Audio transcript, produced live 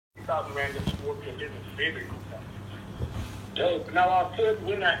100,000 Rand towards your business. Very, very cool stuff. Dope. Now, our third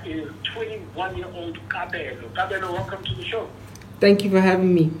winner is 21-year-old Kabelo. Kabelo, welcome to the show. Thank you for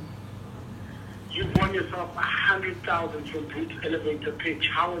having me. You've won yourself 100,000 from Boots Elevator Pitch.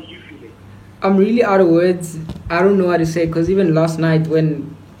 How are you feeling? I'm really out of words. I don't know what to say because even last night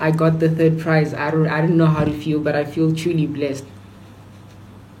when I got the third prize, I didn't know how to feel, but I feel truly blessed.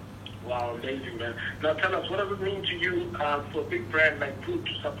 Wow, amazing, man. Now tell us, what does it mean to you for a big brand like Boot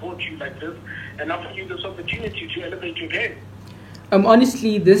to support you like this and offer you this opportunity to elevate your game?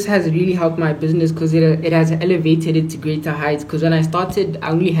 Honestly, this has really helped my business because it has elevated it to greater heights. Because when I started, I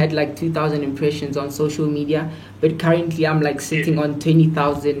only had like 2,000 impressions on social media, but currently I'm like sitting on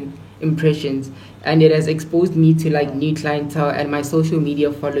 20,000 impressions, and it has exposed me to like new clientele, and my social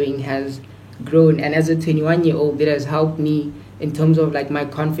media following has grown. And as a 21-year-old, it has helped me in terms of like my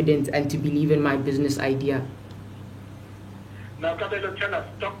confidence and to believe in my business idea. Now, Kabelo, tell us,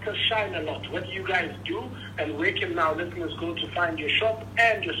 Dr. Shine a Lot, what do you guys do, and where can now listeners go to find your shop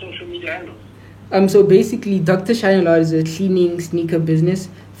and your social media handles? So basically, Dr. Shine a Lot is a cleaning sneaker business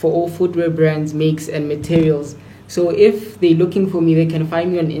for all footwear brands, makes, and materials. So if they're looking for me, they can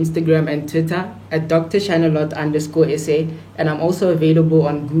find me on Instagram and Twitter at drshinealot_SA, and I'm also available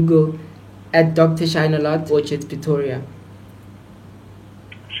on Google at Dr. Shine a Lot, Orchard, Pretoria.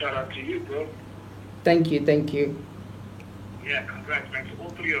 Shout out to you, bro. Thank you. Yeah, congrats, man, to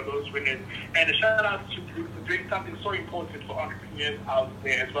all three of those winners. And a shout out to Bruce for doing something so important for entrepreneurs out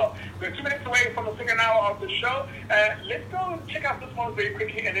there as well. We're 2 minutes away from the second hour of the show. Let's go check out this one very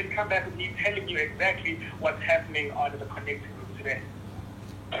quickly and then come back with me telling you exactly what's happening on the Connect group today.